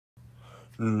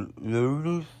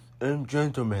Ladies and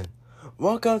gentlemen,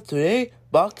 welcome to today's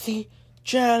boxing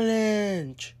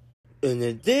challenge.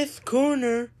 In this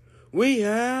corner, we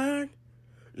had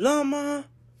llama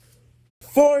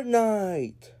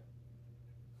Fornite.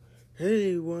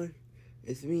 Hey everyone,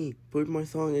 it's me. Put my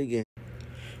song again.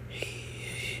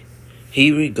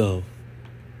 Here we go.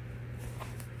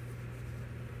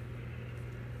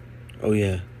 Oh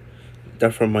yeah,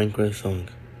 that's from Minecraft song.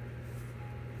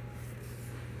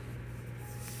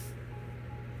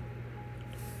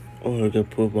 Oh, I got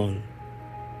poop on.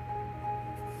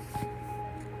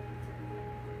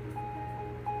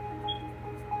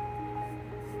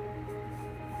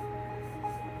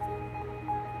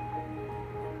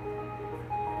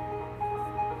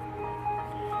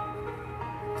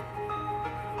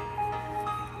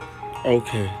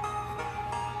 Okay.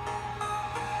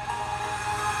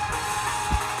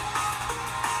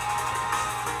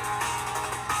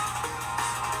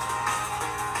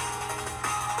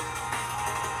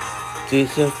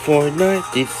 This is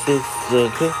Fornite, this is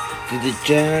Doughnut, this is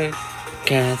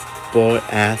jackass boy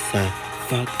ass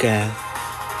fuck ass,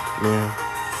 man,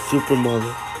 super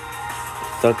mother,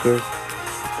 sucker,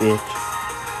 bitch.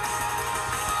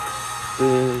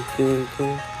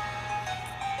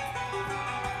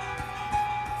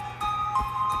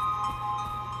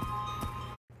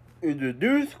 In the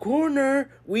news corner,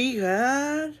 we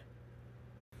had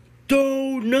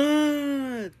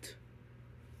Doughnut.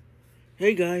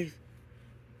 Hey guys.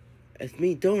 It's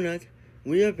me, Doughnut.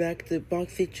 We are back to the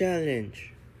boxing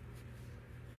challenge.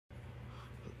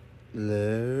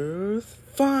 Let's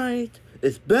fight.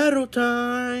 It's battle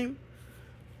time.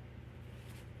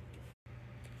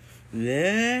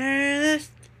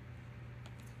 Let's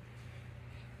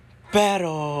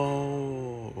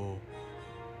battle.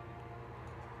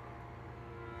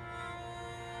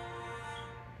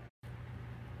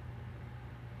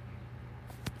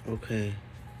 Okay.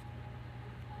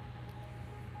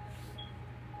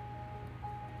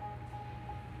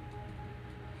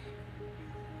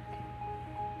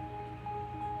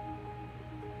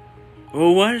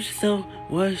 Oh, why is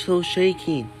so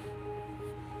shaking?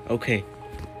 Okay,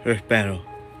 first battle.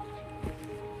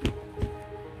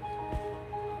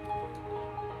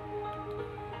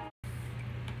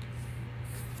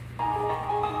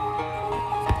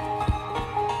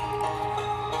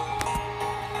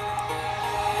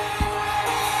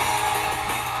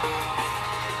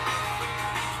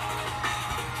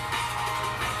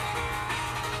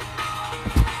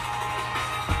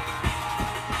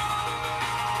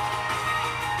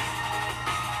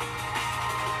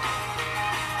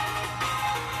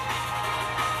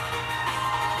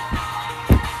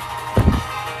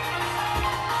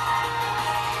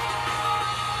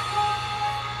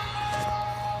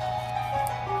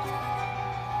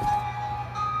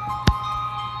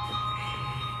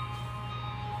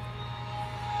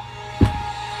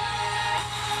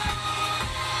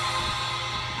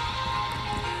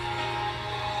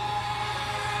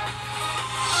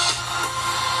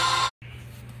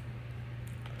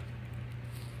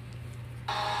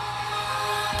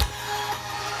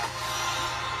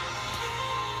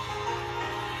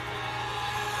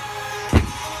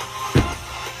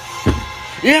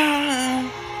 Yeah!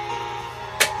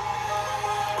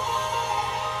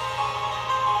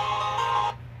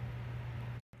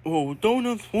 Oh,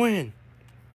 Doughnut win.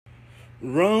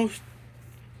 Round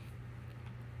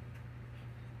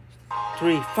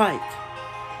 3, fight.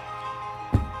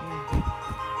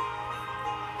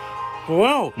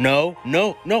 Whoa! No!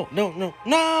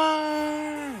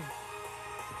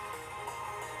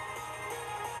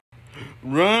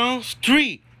 Round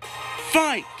 3,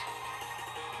 fight.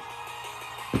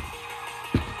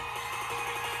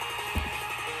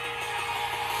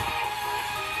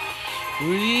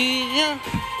 Yeah.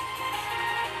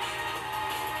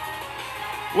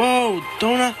 Whoa,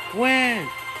 Doughnut win.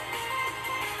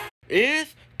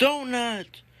 It's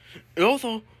Doughnut.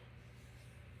 Also,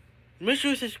 make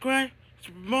sure to subscribe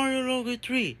to Supermariologan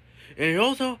 3. And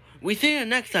also, we see you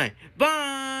next time.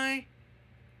 Bye.